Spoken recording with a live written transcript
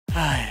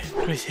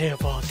Chris here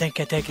for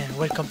Tech and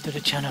welcome to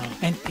the channel.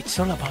 And it's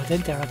all about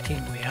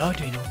interacting with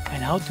Arduino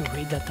and how to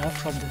read data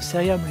from the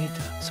serial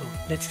monitor. So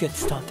let's get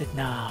started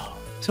now.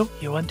 So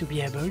you want to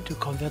be able to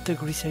convert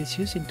degrees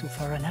Celsius into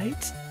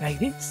Fahrenheit like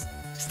this?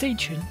 Stay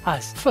tuned,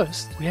 as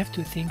first we have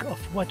to think of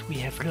what we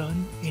have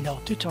learned in our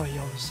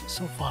tutorials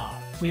so far.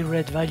 We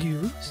read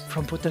values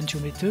from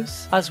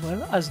potentiometers as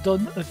well as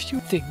done a few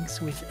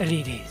things with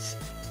LEDs.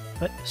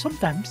 But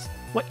sometimes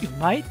what you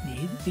might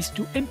need is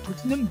to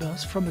input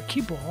numbers from a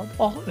keyboard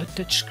or a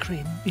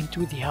touchscreen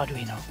into the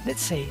Arduino.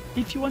 Let's say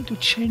if you want to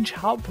change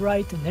how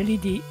bright an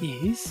LED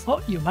is,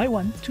 or you might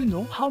want to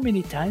know how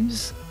many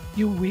times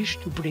you wish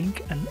to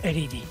blink an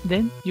LED.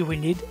 Then you will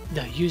need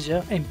the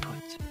user input.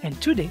 And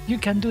today you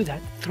can do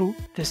that through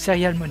the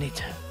serial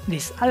monitor.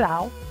 This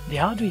allows the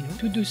Arduino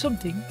to do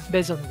something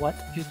based on what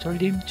you told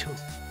him to.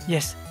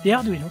 Yes, the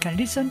Arduino can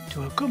listen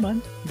to a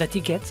command that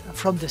he gets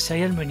from the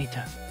serial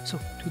monitor. So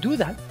to do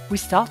that, we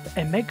start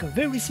and make a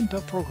very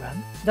simple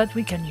program that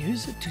we can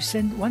use to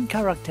send one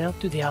character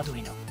to the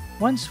Arduino.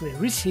 Once we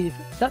receive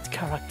that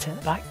character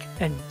back,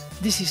 and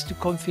this is to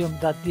confirm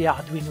that the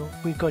Arduino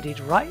we got it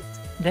right,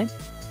 then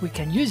we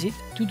can use it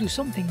to do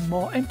something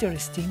more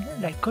interesting,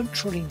 like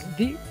controlling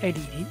the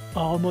LED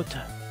or a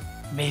motor,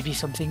 maybe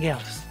something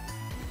else.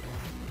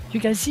 You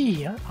can see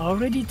here I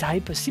already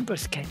typed a simple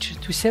sketch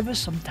to save us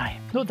some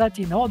time. Note that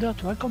in order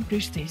to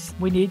accomplish this,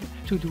 we need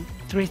to do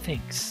three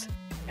things.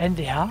 And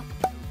they are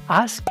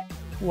ask,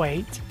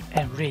 wait,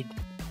 and read,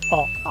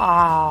 or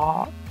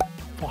R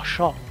for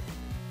short.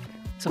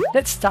 So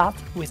let's start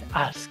with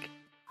ask.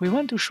 We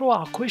want to show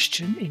our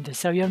question in the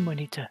serial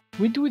monitor.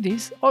 We do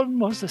this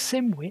almost the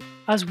same way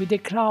as we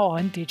declare our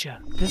integer.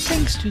 The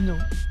things to know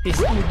is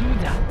to do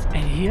that,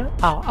 and here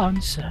our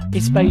answer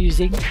is by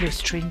using the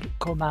string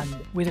command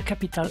with a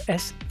capital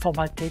S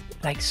formatted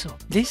like so.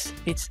 This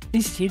is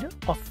instead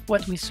of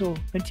what we saw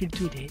until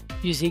today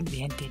using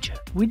the integer.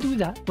 We do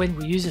that when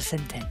we use a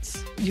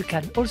sentence. You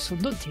can also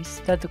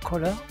notice that the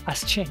color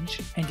has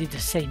changed and is the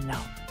same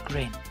now,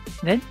 green.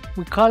 Then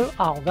we call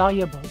our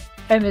variable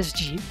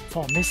MSG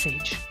for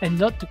message, and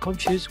not to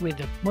confuse with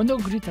the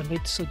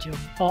monoglutamate sodium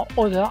or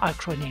other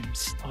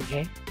acronyms,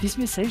 okay? This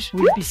message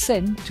will be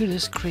sent to the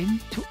screen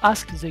to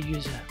ask the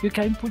user. You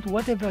can put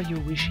whatever you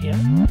wish here,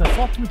 but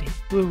for today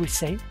we will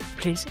say,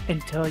 please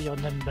enter your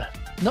number.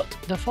 Note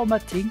the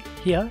formatting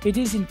here, it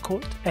is in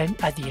quote, and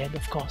at the end,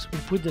 of course, we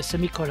put the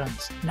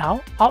semicolons.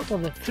 Now, out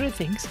of the three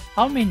things,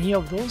 how many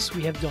of those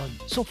we have done?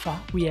 So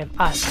far, we have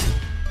asked.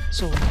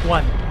 So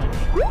one only.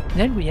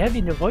 Then we have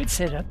in the void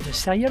setup the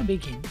serial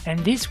begin, and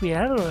this will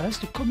allow us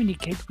to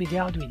communicate with the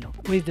Arduino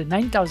with the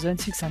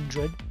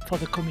 9600 for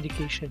the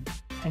communication.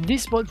 And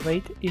this baud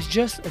rate is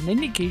just an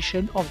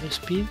indication of the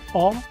speed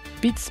or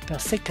bits per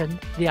second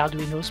the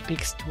Arduino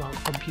speaks to our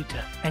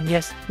computer. And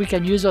yes, we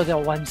can use other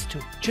ones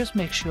too. Just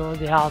make sure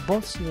they are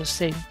both the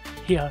same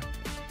here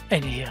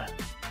and here.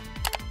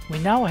 We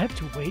now have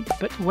to wait,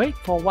 but wait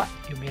for what,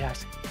 you may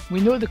ask? We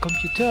know the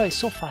computer is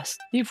so fast.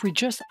 If we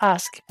just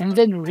ask and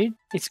then read,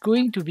 it's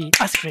going to be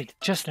ask read,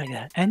 just like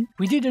that. And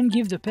we didn't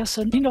give the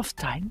person enough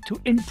time to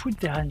input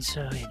the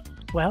answer in.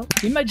 Well,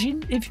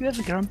 imagine if you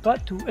ask Grandpa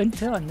to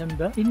enter a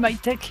number, it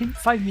might take him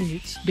 5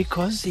 minutes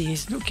because he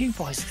is looking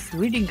for his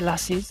reading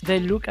glasses,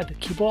 then look at the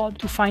keyboard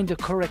to find the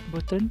correct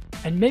button,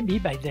 and maybe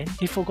by then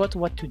he forgot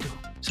what to do.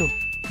 So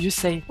you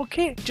say,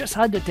 okay, just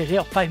add a delay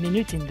of 5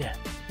 minutes in there.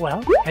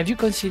 Well, have you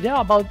considered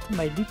about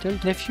my little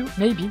nephew?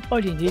 Maybe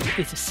all he needs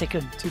is a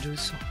second to do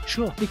so.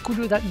 Sure, he could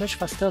do that much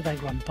faster than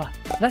Grandpa.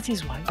 That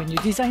is why when you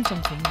design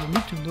something, you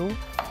need to know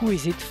who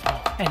is it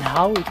for and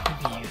how it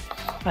could be used.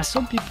 As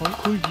some people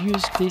could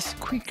use this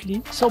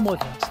quickly, some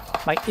others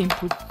might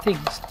input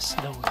things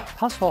slowly.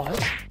 As for us,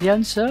 the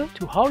answer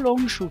to how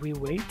long should we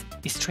wait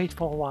is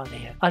straightforward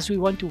here, as we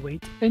want to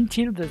wait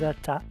until the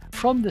data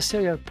from the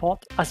serial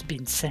port has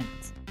been sent.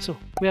 So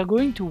we are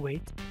going to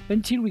wait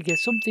until we get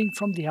something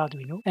from the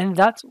Arduino, and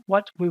that's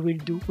what we will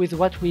do with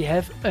what we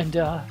have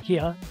under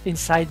here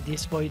inside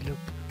this void loop.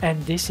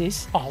 And this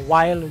is our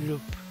while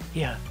loop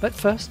here. But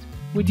first,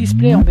 we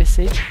display our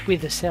message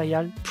with the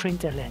serial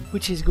println,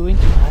 which is going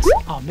to pass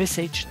our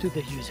message to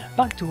the user.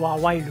 Back to our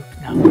while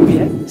loop now. We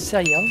have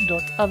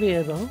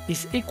serial.available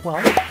is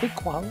equal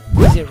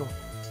 0.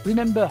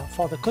 Remember,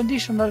 for the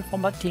conditional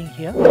formatting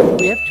here,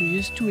 we have to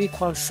use two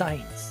equal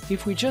signs.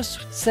 If we just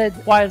said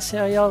while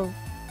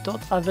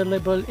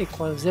serial.available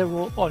equals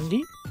 0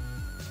 only,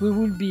 we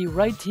will be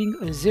writing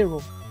a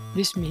 0.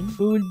 This means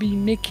we will be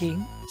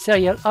making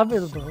serial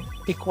available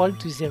equal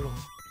to 0.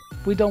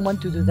 We don't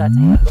want to do that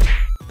here.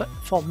 But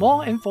for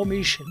more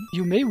information,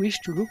 you may wish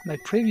to look my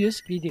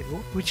previous video,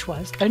 which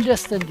was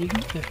Understanding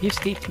the If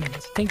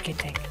Statements,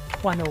 Tech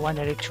 101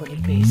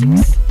 Electronic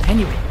Basics.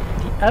 Anyway,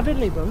 the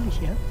available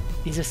here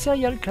is a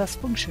serial class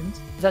function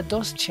that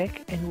does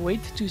check and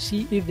wait to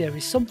see if there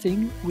is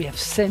something we have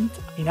sent,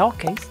 in our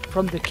case,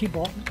 from the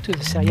keyboard to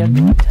the serial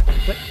monitor.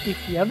 But if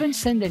we haven't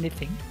sent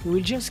anything, we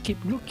will just keep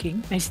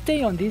looking and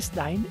stay on this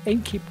line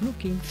and keep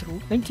looking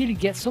through until we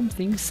get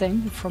something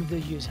sent from the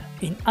user.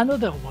 In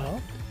another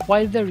word,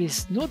 while there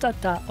is no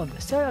data on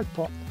the serial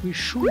port, we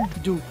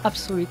should do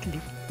absolutely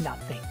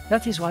nothing.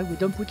 That is why we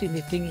don't put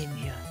anything in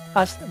here,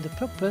 as the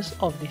purpose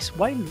of this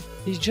while loop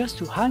is just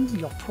to hang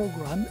your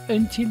program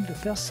until the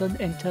person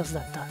enters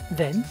data.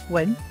 Then,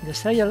 when the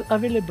serial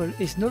available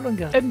is no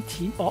longer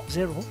empty or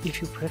 0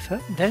 if you prefer,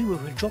 then we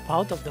will drop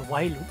out of the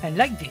while loop. And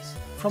like this,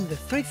 from the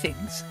 3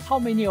 things, how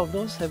many of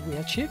those have we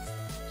achieved?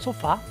 So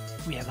far,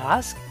 we have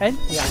asked and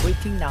we are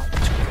waiting now.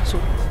 So,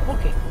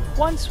 okay,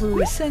 once we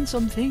will send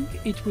something,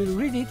 it will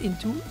read it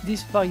into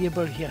this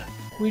variable here.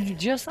 We'll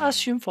just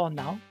assume for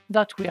now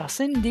that we are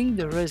sending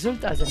the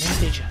result as an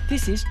integer.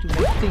 This is to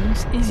make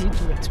things easy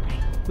to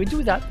explain. We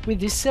do that with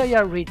this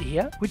serial read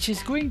here, which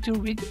is going to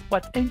read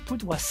what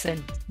input was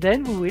sent.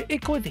 Then we will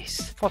echo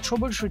this for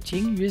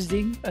troubleshooting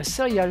using a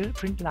serial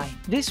print line.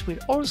 This will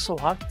also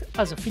act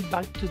as a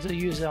feedback to the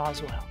user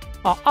as well.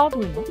 Our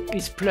Arduino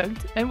is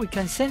plugged and we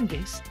can send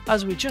this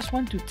as we just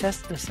want to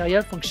test the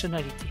serial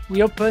functionality.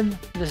 We open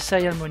the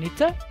serial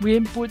monitor, we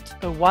input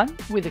a 1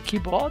 with a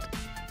keyboard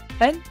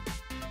and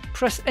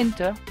press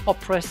enter or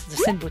press the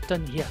send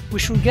button here. We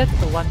should get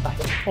a 1 back.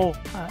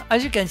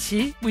 As you can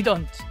see, we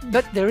don't.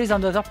 But there is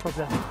another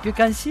problem. You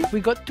can see we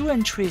got 2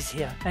 entries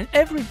here, and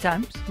every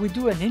time we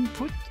do an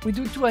input, we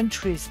do 2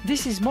 entries.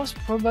 This is most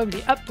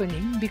probably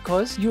happening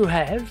because you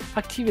have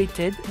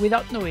activated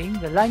without knowing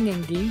the line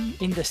ending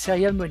in the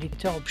serial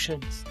monitor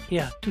options.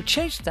 Here, to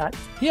change that,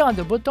 here at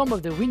the bottom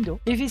of the window,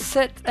 if it's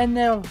set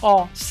NL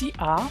or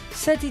CR,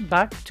 set it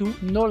back to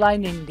no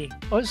line ending.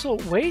 Also,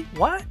 wait,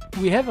 what?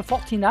 We have a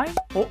 49?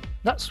 Oh,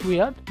 that's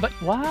weird, but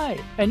why?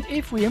 And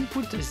if we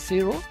input a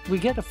 0, we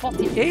get a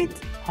 48?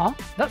 Huh?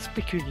 That's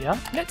peculiar.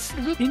 Let's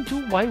look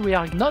into why we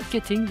are not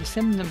getting the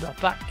same number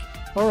back.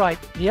 Alright,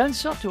 the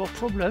answer to our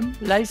problem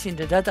lies in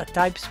the data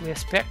types we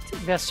expect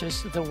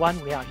versus the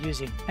one we are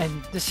using.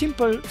 And the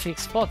simple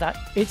fix for that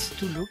is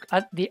to look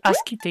at the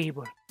ASCII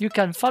table. You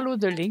can follow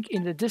the link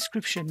in the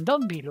description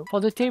down below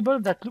for the table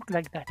that look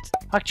like that.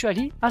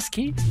 Actually,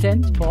 ASCII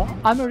stands for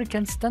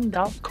American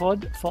Standard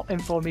Code for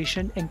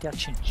Information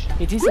Interchange.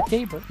 It is a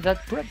table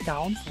that breaks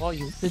down for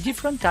you the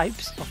different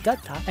types of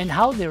data and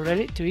how they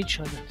relate to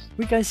each other.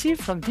 We can see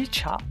from this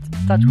chart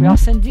that we are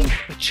sending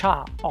a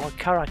char or a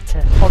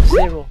character of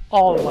 0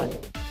 or 1.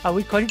 I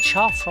will call it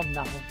char from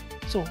now on.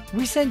 So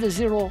we send a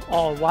 0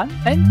 or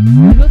 1, and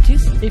you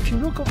notice if you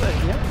look over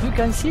here, you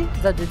can see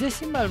that the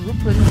decimal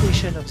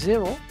representation of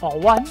 0 or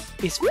 1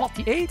 is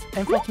 48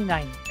 and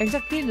 49,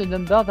 exactly the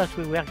number that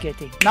we were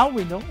getting. Now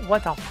we know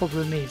what our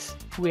problem is.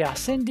 We are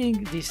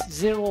sending this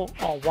 0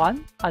 or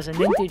 1 as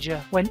an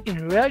integer, when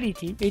in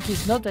reality it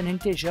is not an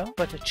integer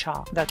but a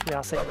char that we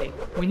are sending.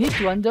 We need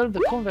to handle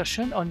the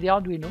conversion on the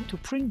Arduino to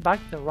print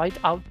back the right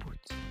output.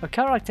 A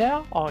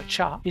character or a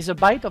char is a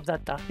byte of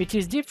data. It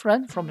is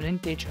different from an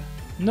integer.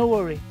 No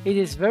worry, it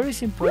is very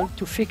simple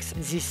to fix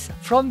this.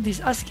 From this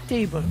ASCII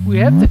table, we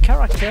have the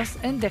characters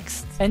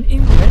indexed, and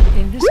in red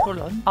in this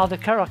column are the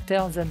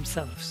characters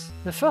themselves.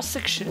 The first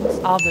sections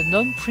are the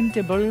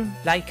non-printable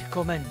like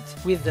command,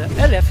 with the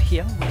LF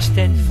here, which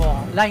stands for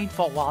line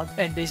forward,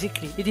 and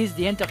basically it is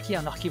the enter key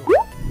on our keyboard.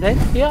 Then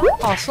here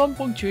are some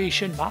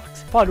punctuation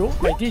marks, followed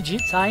by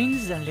digits,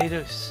 signs and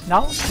letters.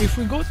 Now, if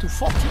we go to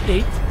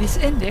 48, this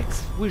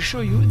index will show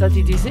you that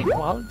it is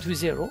equal to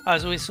 0,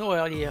 as we saw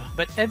earlier.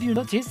 But have you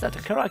noticed that the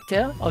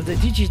character of the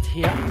digit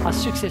here are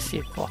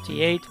successive,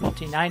 48,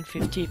 49,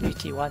 50,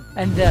 51,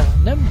 and their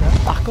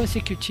numbers are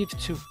consecutive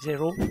to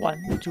 0,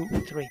 1, 2,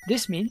 3.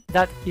 This means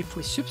that if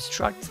we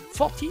subtract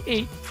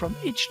 48 from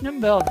each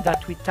number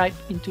that we type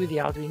into the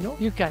Arduino,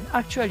 you can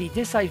actually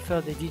decipher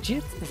the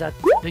digit that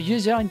the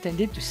user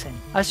intended to send,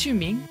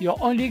 assuming you're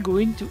only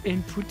going to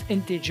input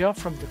integer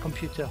from the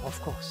computer,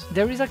 of course.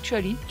 There is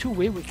actually 2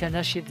 ways we can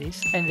achieve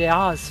this, and they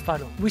are as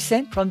follows. We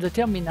send from the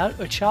terminal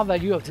a char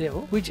value of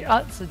 0, which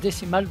adds a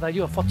decimal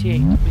value of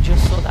 48. We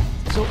just saw that.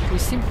 So we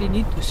simply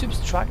need to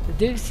subtract the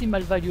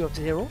decimal value of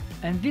 0,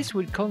 and this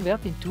will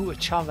convert into a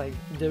char value.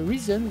 The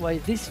reason why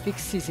this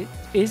fixes it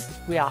is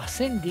we are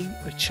sending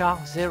a char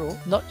 0,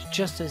 not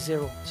just a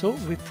 0. So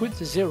we put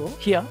the 0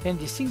 here in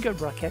the single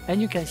bracket,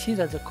 and you can see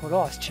that the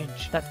color has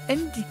changed. That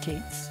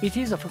indicates it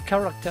is of a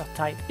character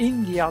type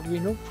in the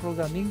Arduino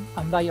programming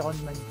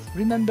environment.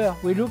 Remember,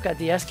 we look at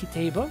the ASCII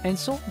table and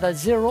saw that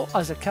 0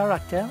 as a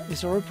character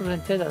is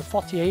represented as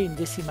 48 in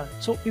decimal.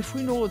 So if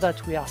we know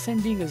that we are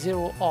sending a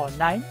 0 or a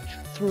 9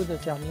 through the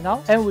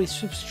terminal, and we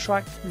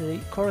subtract the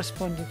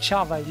corresponding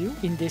char value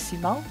in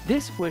decimal,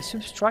 this will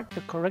subtract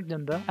the correct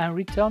number and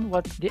return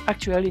what the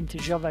actual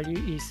integer value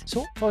is.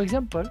 So, for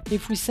example,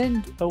 if we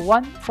send a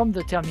 1 from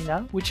the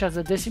terminal, which has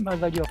a decimal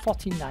value of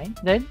 49,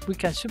 then we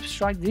can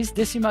subtract this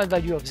decimal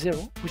value of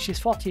 0, which is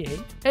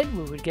 48, and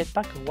we will get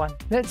back a 1.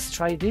 Let's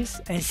try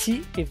this and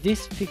see if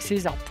this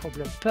fixes our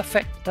problem.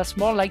 Perfect, that's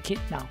more like it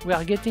now. We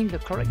are getting the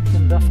correct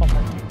number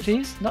formatted.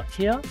 Please note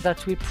here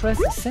that we press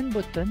the send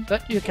button,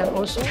 but you can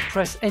also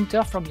press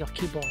enter from your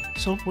keyboard.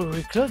 So we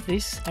will close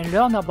this and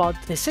learn about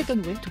the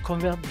second way to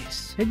convert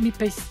this. first, let me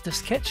paste the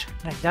sketch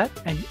like that.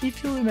 And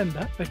if you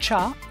remember, a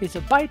char is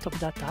a byte of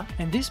data,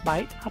 and this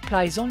byte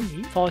applies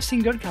only for a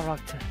single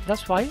character.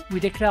 That's why we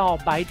declare our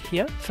byte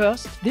here.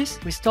 First,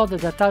 we store the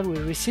data we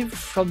received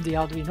from the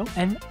Arduino,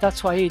 and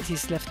that's why it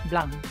is left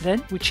blank.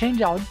 Then we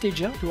change our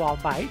integer to our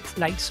byte,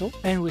 like so,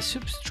 and we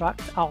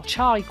subtract our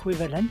char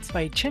equivalent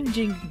by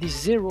changing this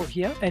 0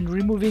 here and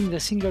removing the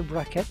single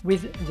bracket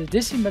with the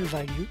decimal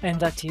value, and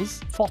that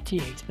is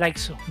 48, like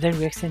so. Then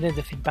we extended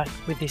the feedback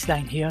with this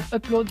line here,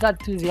 upload that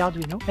to the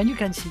Arduino, and you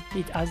can see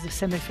it has the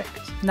same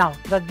effect. Now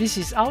that this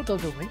is out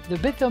of the way, the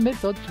better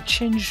method to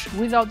change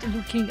without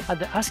looking at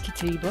the ASCII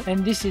table,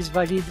 and this is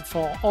valid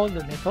for all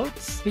the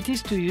methods, it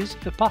is to use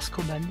the parse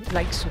command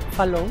like so,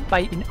 followed by,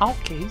 in our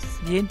case,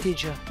 the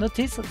integer.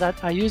 Notice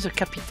that I use a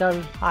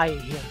capital I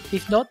here.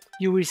 If not,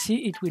 you will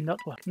see it will not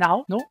work.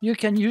 Now, no, you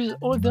can use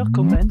other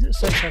commands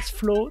such as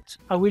float.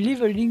 I will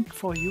leave a link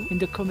for you in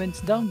the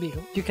comments down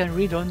below. You can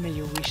read on may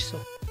you wish so.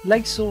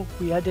 Like so,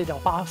 we added our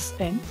parse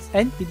end,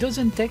 and it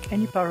doesn't take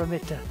any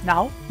parameter.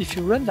 Now, if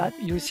you run that,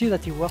 you'll see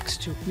that it works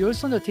too. You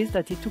also notice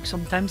that it took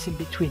some time in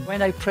between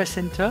when I press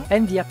enter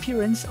and the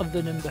appearance of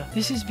the number.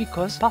 This is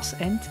because parse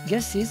end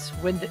guesses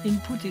when the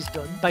input is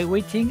done by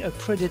waiting a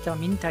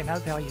predetermined timer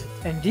period.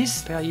 And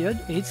this period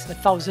is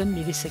 1000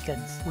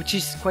 milliseconds, which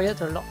is quite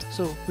a lot.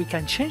 So we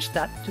can change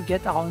that to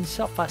get our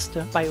answer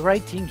faster by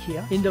writing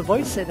here in the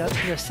void setup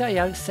the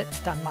serial set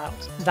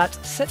timeout. That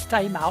set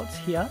timeout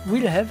here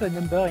will have a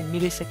number in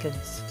milliseconds.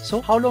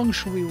 So how long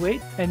should we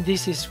wait? And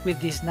this is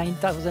with this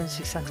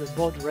 9600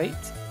 baud rate.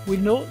 We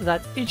know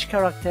that each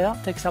character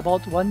takes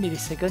about 1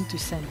 millisecond to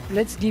send.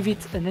 Let's give it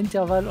an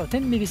interval of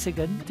 10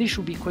 milliseconds. This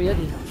should be quiet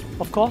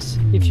enough. Of course,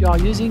 if you are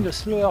using a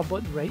slower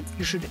baud rate,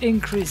 you should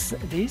increase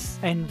this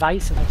and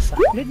vice versa.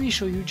 Let me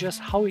show you just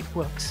how it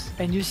works.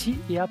 And you see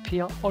it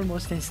appears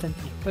almost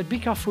instantly. But be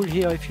careful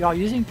here if you are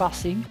using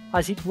parsing,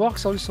 as it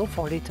works also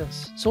for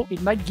letters. So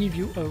it might give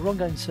you a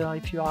wrong answer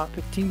if you are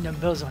putting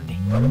numbers only.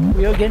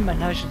 We again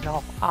managed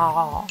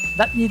our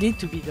that needed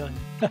to be done.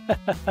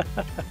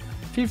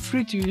 Feel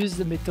free to use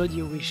the method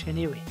you wish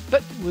anyway.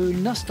 But we will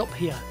not stop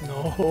here.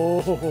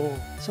 No.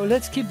 So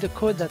let's keep the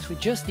code that we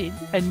just did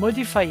and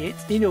modify it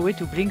in a way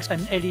to blink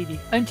an LED.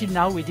 Until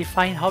now we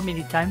defined how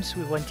many times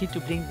we wanted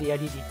to blink the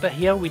LED. But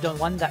here we don't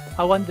want that.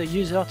 I want the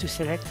user to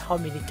select how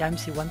many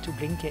times he wants to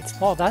blink it.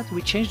 For that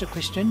we change the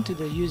question to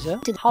the user.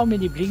 How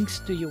many blinks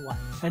do you want?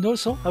 And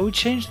also I will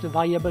change the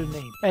variable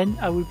name and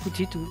I will put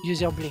it to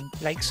user blink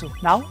like so.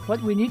 Now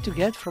what we need to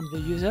get from the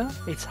user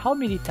is how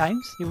many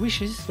times he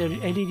wishes the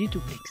LED to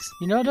blink.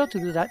 In order to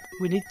do that,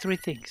 we need three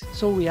things.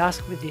 So we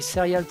ask with this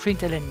serial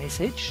println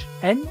message,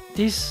 and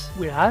this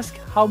will ask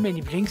how many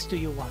blinks do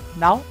you want.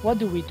 Now, what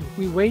do?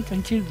 We wait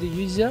until the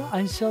user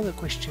answers the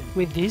question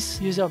with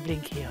this user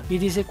blink here.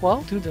 It is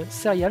equal to the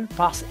serial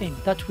parse end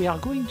that we are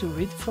going to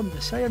read from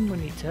the serial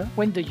monitor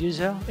when the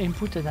user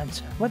input an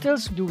answer. What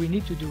else do we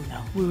need to do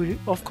now? We will,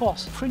 of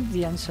course, print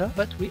the answer,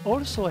 but we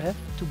also have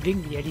to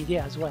blink the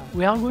LED as well.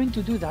 We are going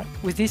to do that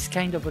with this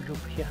kind of a loop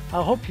here.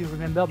 I hope you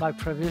remember my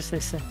previous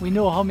lesson. We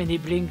know how many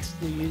blinks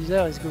the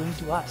user is going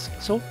to ask.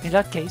 So in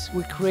that case,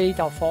 we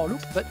create our for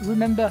loop, but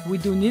remember we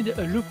do need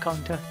a loop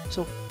counter.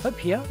 So up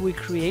here we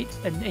create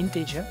an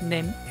integer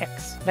named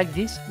x. Like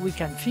this, we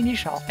can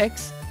finish our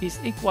x is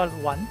equal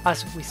 1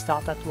 as we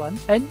start at 1,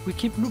 and we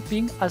keep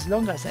looping as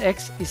long as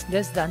x is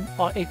less than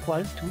or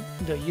equal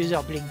to the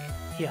user blink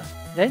here.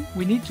 Then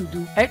we need to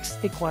do x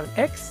equal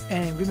x,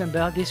 and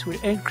remember this will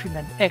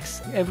increment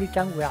x every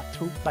time we are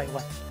through by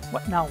 1.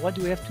 What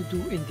do we have to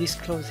do in this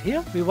clause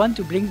here? We want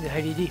to blink the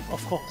LED,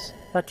 of course.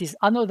 That is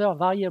another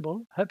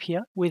variable up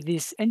here with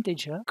this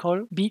integer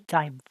called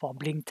btime for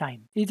blink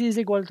time. It is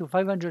equal to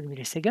 500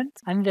 milliseconds.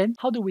 And then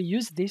how do we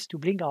use this to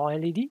blink our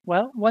LED?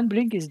 Well, one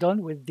blink is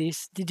done with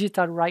this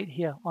digital write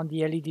here on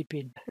the LED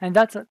pin. And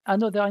that's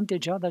another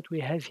integer that we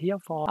have here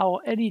for our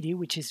LED,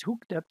 which is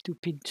hooked up to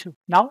pin 2.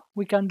 Now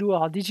we can do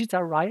our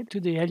digital write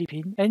to the LED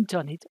pin and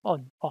turn it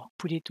on or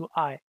put it to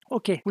I.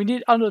 Okay, we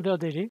need another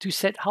delay to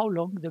set how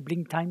long the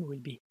blink time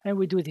will be. And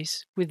we do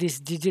this with this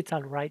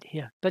digital write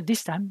here. But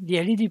this time, the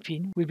LED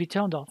pin will be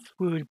turned off.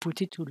 We will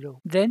put it to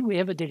low. Then we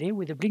have a delay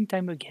with the blink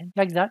time again.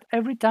 Like that,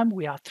 every time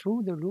we are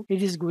through the loop,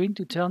 it is going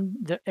to turn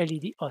the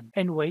LED on.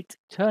 And wait,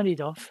 turn it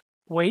off.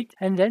 Wait,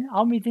 and then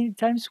how many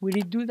times will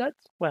it do that?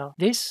 Well,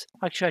 this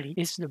actually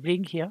is the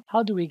blink here.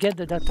 How do we get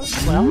the data?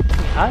 Well,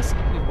 we ask,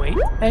 we wait,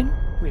 and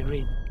we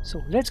read.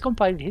 So let's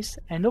compile this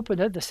and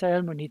open up the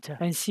serial monitor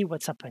and see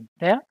what's happened.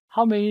 There,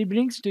 how many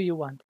blinks do you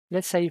want?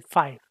 Let's say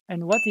 5.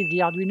 And what is the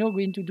Arduino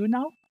going to do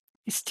now?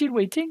 It's still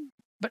waiting,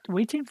 but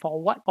waiting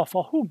for what or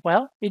for whom?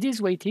 Well, it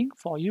is waiting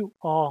for you,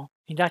 or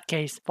in that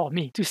case, for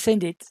me, to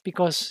send it,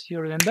 because you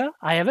remember,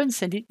 I haven't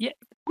sent it yet,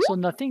 so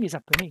nothing is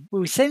happening. We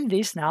will send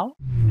this now,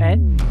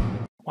 and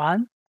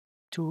 1,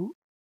 2,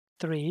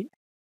 3,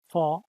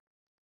 4,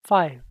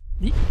 5.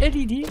 The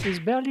LED is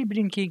barely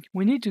blinking.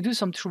 We need to do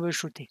some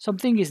troubleshooting.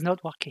 Something is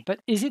not working. But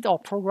is it our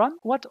program?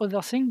 What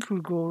other thing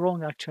could go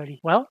wrong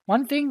actually? Well,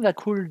 one thing that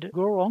could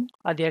go wrong,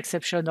 at the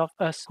exception of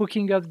us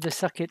hooking up the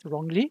circuit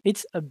wrongly,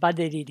 it's a bad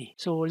LED.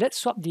 So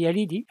let's swap the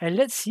LED and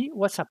let's see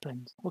what's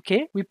happened.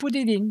 Okay, we put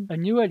it in a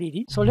new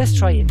LED. So let's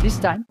try it. This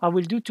time I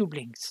will do 2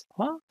 blinks.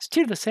 Well,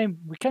 still the same.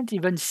 We can't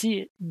even see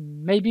it.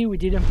 Maybe we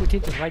didn't put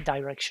it in the right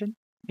direction.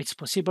 It's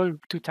possible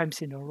 2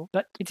 times in a row,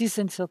 but it is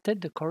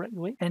inserted the correct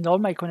way and all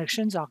my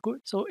connections are good.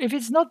 So if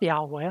it's not the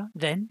hardware,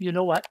 then you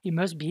know what? It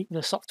must be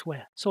the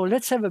software. So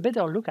let's have a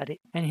better look at it.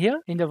 And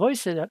here in the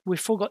voice setup, we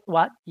forgot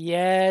what?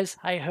 Yes,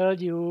 I heard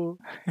you.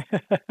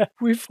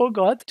 We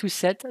forgot to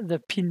set the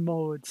pin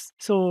modes.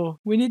 So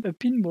we need a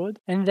pin mode.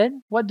 And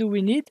then what do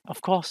we need?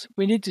 Of course,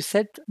 we need to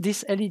set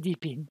this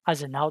LED pin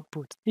as an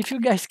output. If you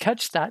guys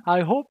catch that,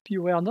 I hope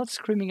you were not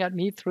screaming at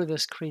me through the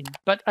screen.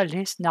 But at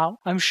least now,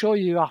 I'm sure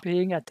you are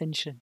paying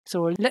attention.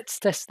 So let's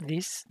test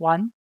this.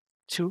 1,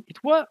 2,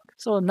 it worked.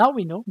 So now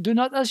we know. Do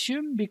not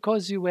assume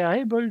because you were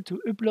able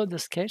to upload the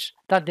sketch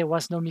that there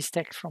was no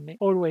mistake from it.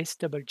 Always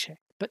double check.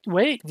 But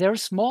wait,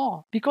 there's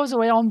more. Because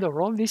we're on the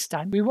roll this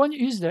time, we won't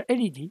use the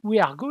LED. We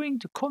are going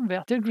to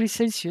convert degrees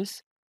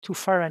Celsius to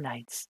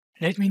Fahrenheit.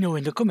 Let me know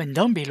in the comment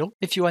down below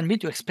if you want me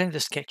to explain the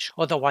sketch,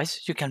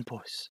 otherwise you can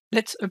pause.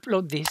 Let's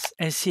upload this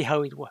and see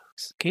how it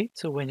works. Okay,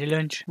 so when you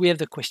launch, we have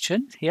the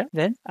question here,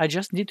 then I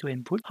just need to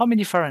input how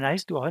many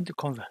Fahrenheit do I want to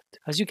convert.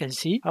 As you can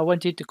see, I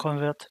wanted to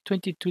convert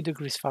 22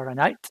 degrees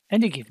Fahrenheit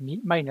and it gives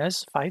me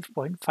minus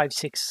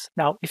 5.56.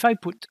 Now, if I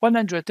put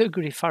 100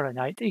 degrees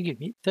Fahrenheit, it gives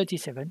me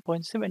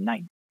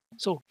 37.79.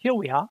 So here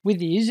we are. With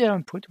the user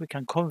input, we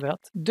can convert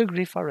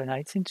degree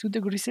Fahrenheit into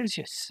degree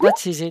Celsius.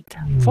 That is it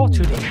for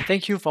today.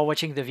 Thank you for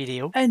watching the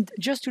video. And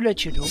just to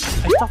let you know,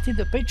 I started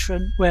a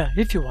Patreon where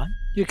if you want,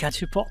 you can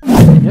support me.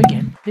 And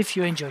again, if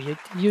you enjoy it,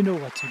 you know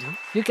what to do.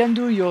 You can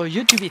do your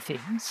YouTube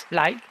things,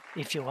 like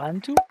if you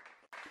want to,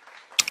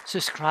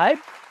 subscribe,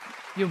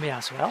 you may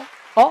as well.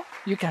 Or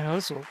you can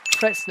also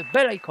press the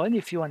bell icon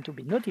if you want to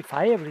be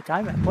notified every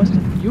time I post a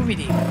new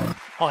video.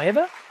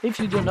 However, if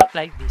you do not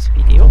like this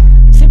video,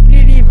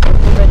 simply leave a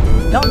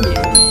comment down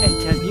below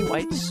and tell me why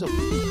it's so.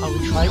 I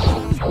will try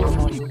to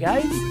improve for you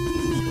guys.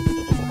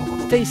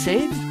 Stay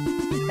safe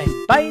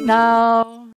and bye now!